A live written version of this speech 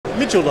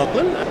Mitchell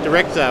Loughlin,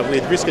 Director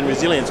with Risk and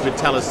Resilience with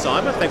Thales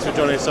Cyber. Thanks for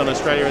joining us on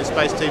Australia in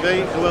Space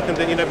TV, and welcome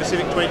to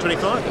Indo-Pacific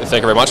 2025. Thank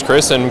you very much,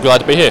 Chris, and glad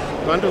to be here.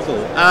 Wonderful.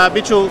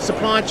 Mitchell,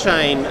 supply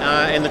chain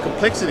and the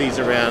complexities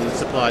around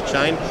supply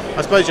chain.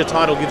 I suppose your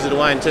title gives it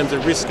away in terms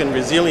of risk and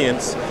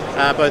resilience,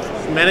 both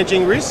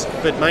managing risk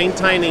but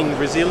maintaining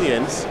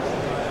resilience.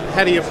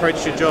 How do you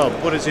approach your job?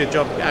 What does your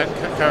job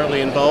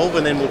currently involve?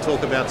 And then we'll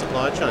talk about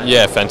supply chain.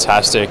 Yeah,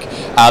 fantastic.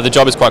 The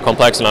job is quite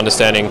complex in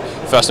understanding,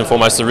 first and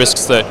foremost, the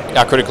risks that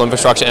our critical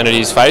infrastructure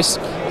entities face.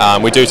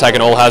 We do take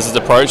an all-hazards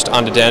approach to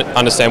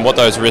understand what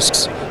those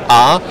risks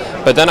are,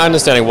 but then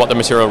understanding what the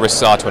material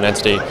risks are to an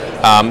entity.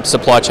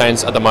 Supply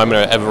chains at the moment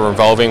are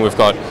ever-evolving. We've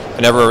got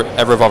an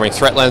ever-evolving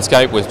threat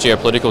landscape with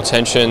geopolitical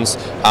tensions,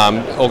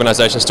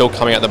 organisations still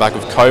coming out the back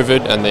of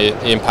COVID and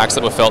the impacts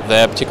that were felt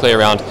there, particularly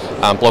around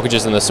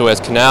blockages in the Suez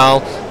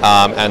Canal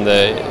and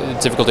the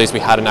difficulties we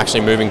had in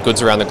actually moving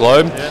goods around the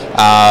globe.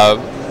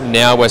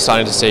 Now we're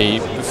starting to see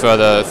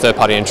further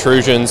third-party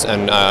intrusions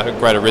and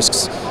greater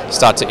risks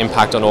start to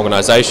impact on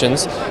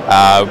organisations.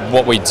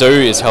 What we do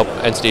is help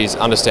entities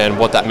understand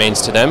what that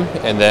means to them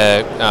and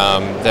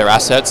their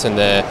assets and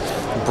their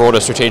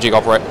broader strategic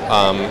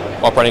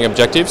operating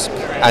objectives,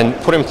 and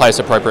put in place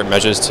appropriate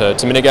measures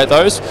to mitigate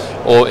those,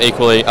 or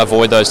equally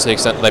avoid those to the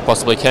extent that they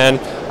possibly can.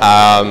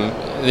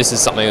 This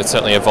is something that's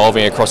certainly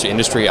evolving across the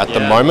industry at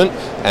the moment,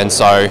 and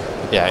so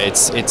yeah,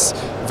 it's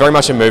very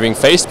much a moving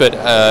feast, but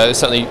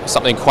certainly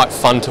something quite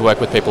fun to work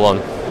with people on.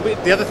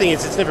 The other thing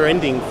is it's never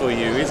ending for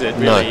you, is it,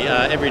 really?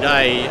 No. Every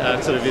day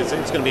it's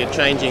going to be a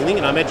changing thing,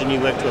 and I imagine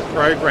you work to a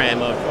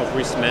program of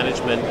risk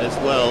management as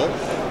well.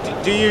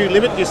 Do you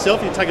limit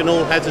yourself? You take an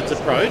all-hazards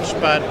approach,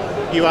 but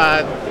you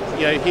are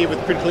here with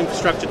critical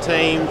infrastructure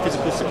team,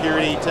 physical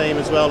security team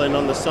as well, and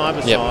on the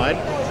cyber side.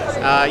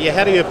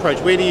 How do you approach?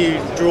 Where do you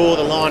draw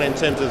the line in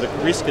terms of the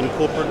risk and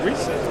corporate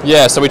risk?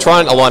 Yeah, so we try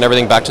and align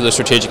everything back to the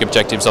strategic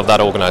objectives of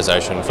that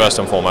organisation, first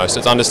and foremost.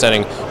 It's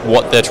understanding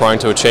what they're trying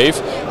to achieve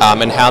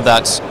and how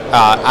that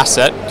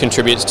asset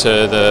contributes to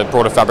the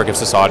broader fabric of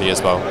society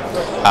as well.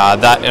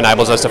 That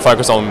enables us to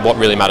focus on what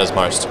really matters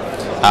most.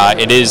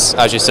 It is,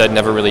 as you said,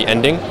 never really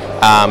ending,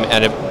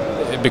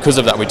 and because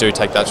of that, we do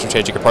take that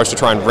strategic approach to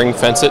try and ring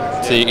fence it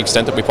to the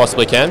extent that we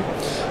possibly can.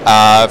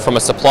 From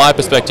a supply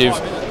perspective,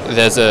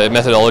 there's a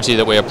methodology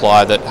that we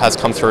apply that has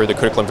come through the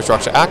Critical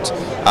Infrastructure Act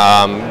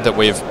that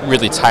we've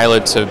really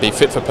tailored to be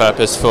fit for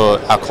purpose for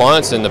our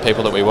clients and the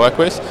people that we work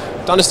with,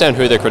 to understand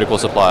who their critical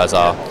suppliers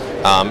are,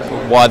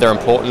 why they're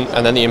important,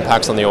 and then the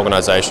impacts on the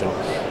organisation.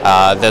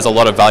 There's a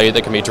lot of value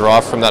that can be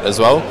derived from that as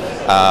well,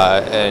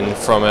 and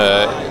from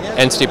an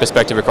entity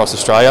perspective across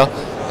Australia,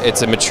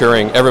 it's a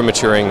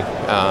ever-maturing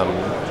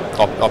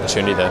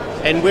opportunity there.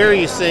 And where are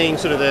you seeing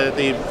sort of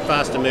the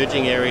fast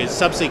emerging areas?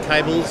 Subsea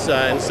cables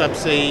and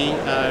subsea,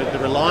 the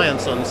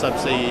reliance on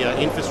subsea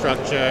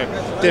infrastructure,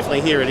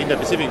 definitely here at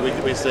Indo-Pacific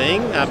we're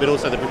seeing, but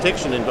also the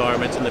protection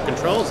environments and the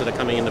controls that are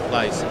coming into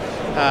place.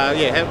 How do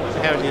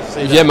you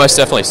see that? Yeah, most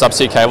definitely.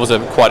 Subsea cables are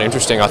quite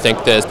interesting. I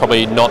think there's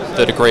probably not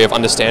the degree of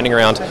understanding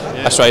around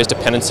Australia's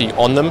dependency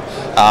on them.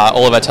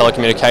 All of our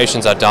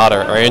telecommunications, our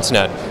data, our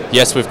internet.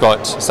 Yes, we've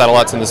got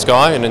satellites in the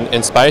sky and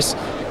in space,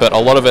 but a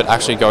lot of it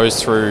actually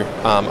goes through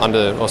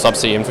under or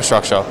subsea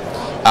infrastructure.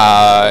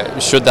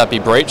 Should that be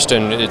breached,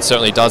 and it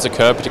certainly does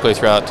occur, particularly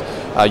throughout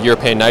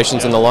European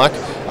nations and the like,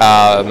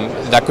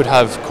 that could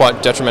have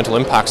quite detrimental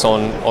impacts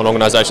on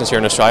organisations here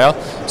in Australia.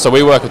 So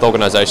we work with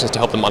organisations to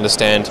help them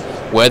understand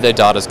where their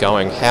data is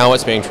going, how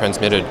it's being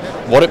transmitted,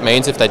 what it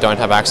means if they don't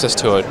have access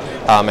to it,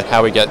 and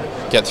how we get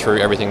through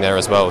everything there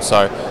as well.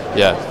 So,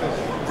 yeah.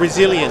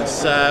 Resilience,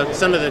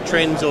 some of the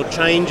trends or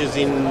changes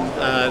in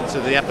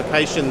the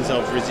applications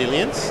of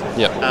resilience.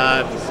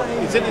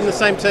 Is it in the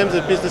same terms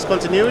of business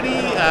continuity?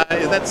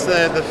 That's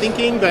the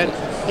thinking, but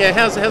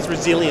how's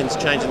resilience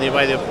changing the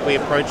way that we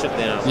approach it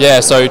now?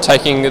 Yeah, so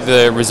taking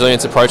the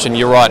resilience approach, and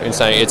you're right in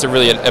saying it's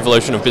really an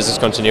evolution of business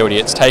continuity.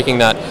 It's taking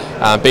that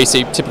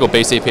typical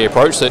BCP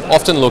approach that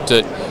often looked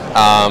at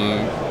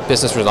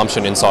business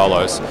resumption in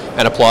silos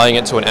and applying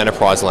it to an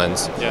enterprise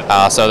lens,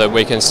 so that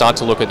we can start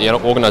to look at the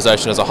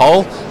organisation as a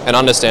whole and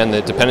understand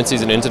the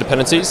dependencies and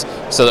interdependencies,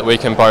 so that we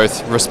can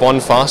both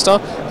respond faster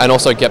and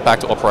also get back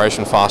to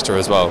operation faster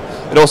as well.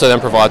 It also then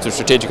provides a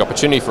strategic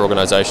opportunity for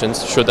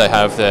organisations, should they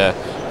have their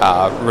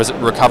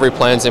recovery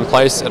plans in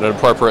place at an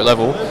appropriate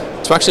level,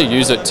 to actually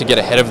use it to get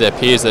ahead of their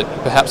peers that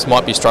perhaps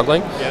might be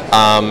struggling.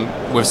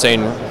 We've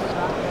seen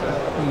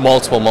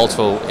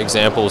multiple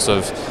examples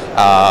of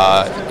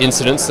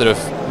incidents that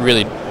have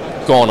really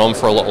gone on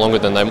for a lot longer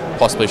than they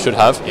possibly should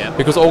have,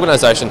 because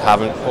organisations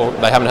haven't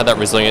had that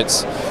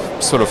resilience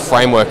sort of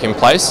framework in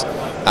place,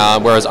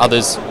 whereas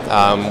others,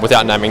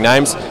 without naming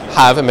names,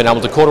 have and been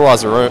able to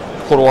cauterise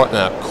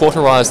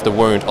the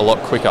wound a lot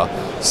quicker.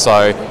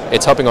 So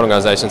it's helping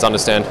organisations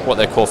understand what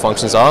their core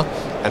functions are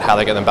and how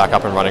they get them back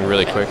up and running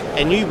really quick.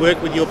 And you work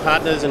with your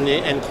partners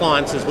and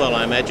clients as well,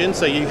 I imagine,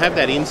 so you have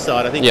that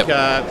insight. I think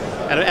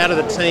out of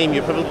the team,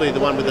 you're probably the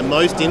one with the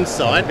most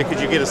insight,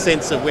 because you get a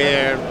sense of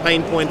where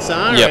pain points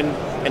are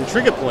and and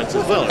trigger points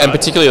as well, And right?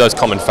 particularly those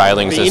common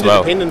failings The as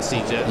well.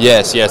 interdependencies,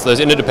 yeah. Yes, those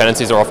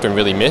interdependencies are often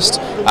really missed.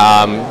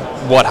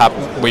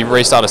 We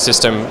restart a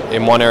system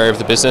in one area of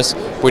the business,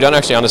 we don't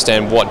actually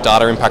understand what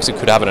data impacts it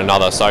could have in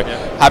another. So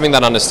having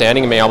that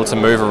understanding and being able to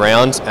move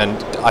around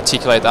and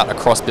articulate that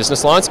across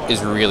business lines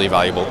is really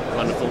valuable.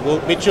 Wonderful.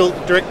 Well, Mitchell,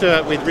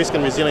 Director with Risk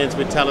and Resilience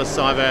with Thales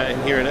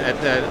Cyber here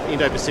at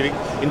Indo-Pacific,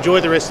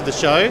 enjoy the rest of the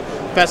show.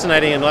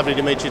 Fascinating and lovely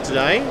to meet you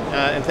today.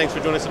 And thanks for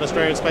joining us on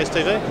Australian Space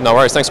TV. No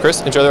worries, thanks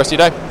Chris, enjoy the rest of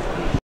your day.